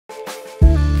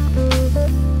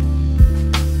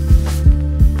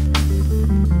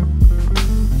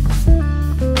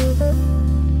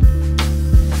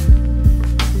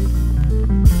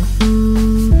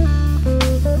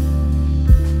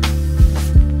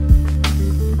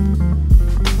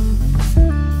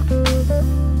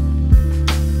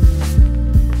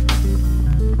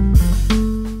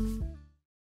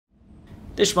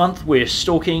This month we're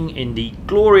stalking in the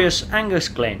glorious Angus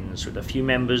Glens with a few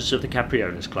members of the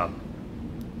Capreolus Club.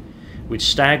 With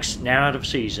stags now out of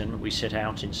season, we set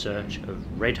out in search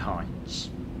of Red Hinds.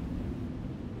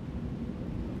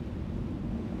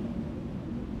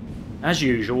 As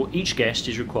usual, each guest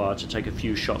is required to take a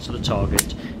few shots of the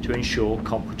target to ensure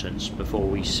competence before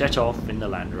we set off in the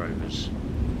Land Rovers.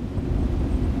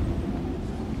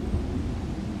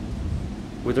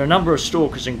 With a number of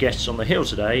stalkers and guests on the hill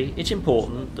today, it's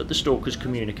important that the stalkers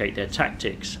communicate their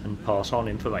tactics and pass on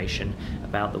information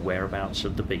about the whereabouts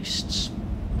of the beasts.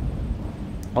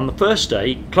 On the first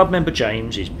day, club member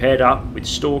James is paired up with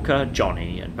stalker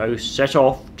Johnny and both set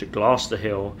off to glass the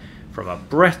hill from a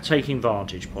breathtaking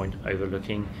vantage point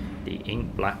overlooking the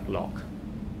ink-black loch.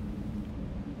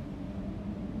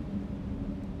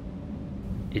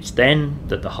 It's then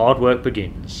that the hard work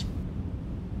begins.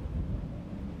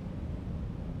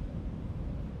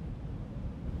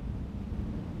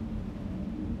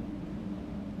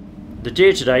 The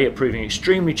deer today are proving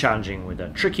extremely challenging with a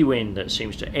tricky wind that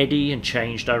seems to eddy and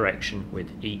change direction with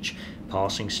each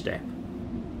passing step.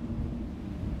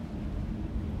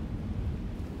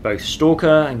 Both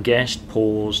stalker and guest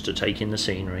pause to take in the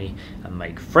scenery and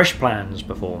make fresh plans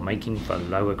before making for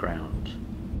lower ground.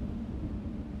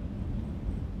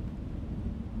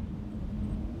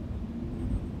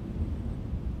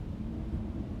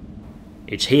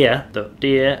 It's here that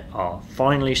deer are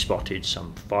finally spotted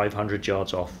some 500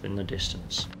 yards off in the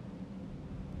distance.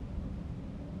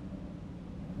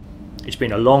 It's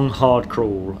been a long, hard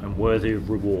crawl and worthy of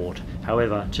reward.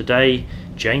 However, today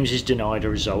James is denied a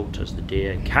result as the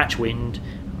deer catch wind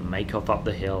and make off up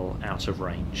the hill out of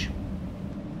range.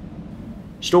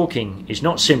 Stalking is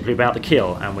not simply about the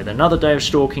kill, and with another day of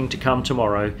stalking to come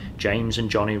tomorrow, James and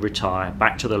Johnny retire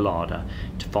back to the larder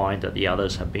to find that the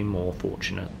others have been more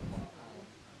fortunate.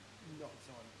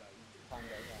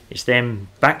 It's then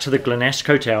back to the Glenesque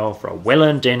Hotel for a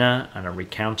well-earned dinner and a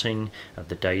recounting of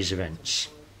the day's events.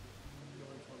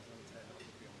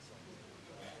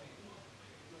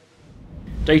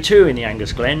 Day 2 in the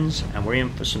Angus Glens, and we're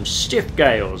in for some stiff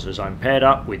gales as I'm paired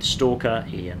up with stalker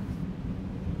Ian.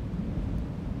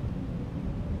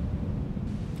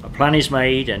 A plan is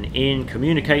made and Ian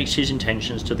communicates his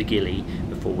intentions to the ghillie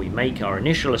before we make our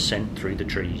initial ascent through the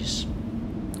trees.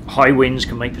 High winds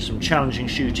can make for some challenging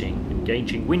shooting, and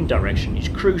gauging wind direction is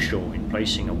crucial in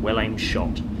placing a well-aimed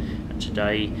shot, and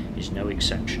today is no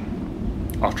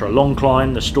exception. After a long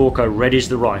climb, the stalker readies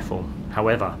the rifle.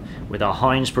 However, with our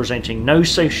hinds presenting no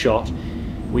safe shot,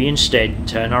 we instead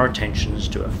turn our attentions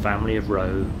to a family of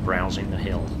roe browsing the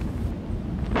hill.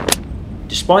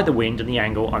 Despite the wind and the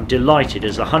angle, I'm delighted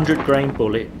as the 100-grain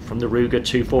bullet from the Ruger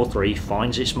 243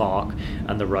 finds its mark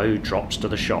and the roe drops to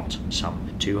the shot,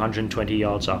 some 220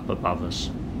 yards up above us.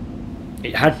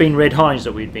 It had been Red Hinds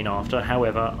that we'd been after.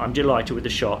 However, I'm delighted with the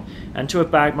shot and to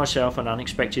have bagged myself an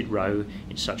unexpected roe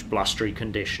in such blustery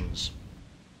conditions.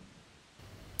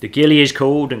 The ghillie is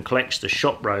called and collects the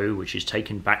shot roe, which is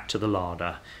taken back to the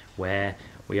larder, where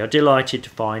we are delighted to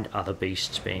find other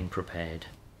beasts being prepared.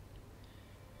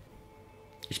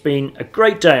 It's been a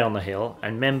great day on the hill,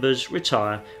 and members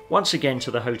retire once again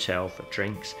to the hotel for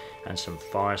drinks and some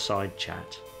fireside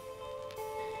chat.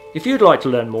 If you'd like to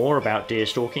learn more about deer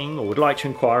stalking or would like to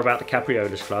inquire about the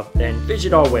Capreolus Club, then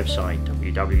visit our website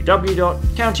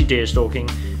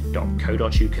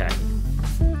www.countydeerstalking.co.uk.